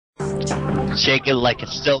Shake it like a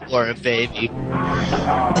stillborn baby.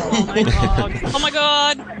 Oh my god. Oh my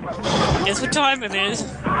god. Guess what time it is?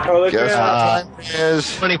 Oh, Guess what time it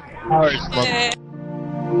is? 24 hours.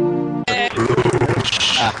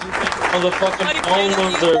 On the fucking phone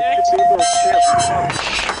was there.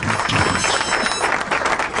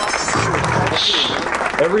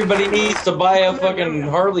 Everybody needs to buy a fucking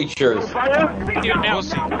Harley shirt. Do it now.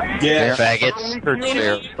 Yeah.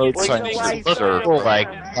 Faggots. Road signs are Like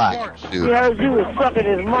black. dude.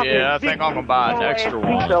 Yeah, I think I'm gonna buy an extra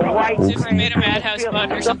one. If you made a Madhouse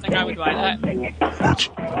button or something, I would buy that.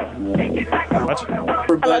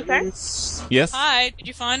 Hello, sir. Yes? Hi, did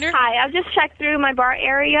you find her? Hi, I've just checked through my bar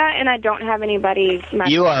area, and I don't have anybody's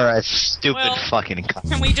message. You are a stupid Well, fucking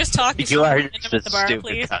cunt. Can we just talk to You are someone just at a the bar, stupid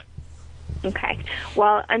please? cunt. Okay.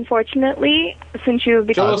 Well, unfortunately, since you've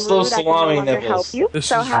become Show us those rude, I can no salami longer nipples. help you. This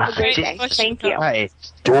So is- have a great day. Right. Thank you. Right.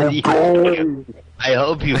 I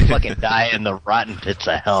hope you fucking die in the rotten pits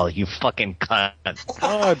of hell, you fucking cunt.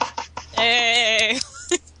 God. Hey!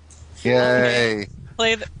 Yay.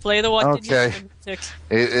 Play the what did you Okay. learn music.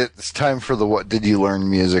 It's time for the What Did You Learn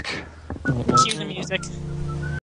music. Cue the music.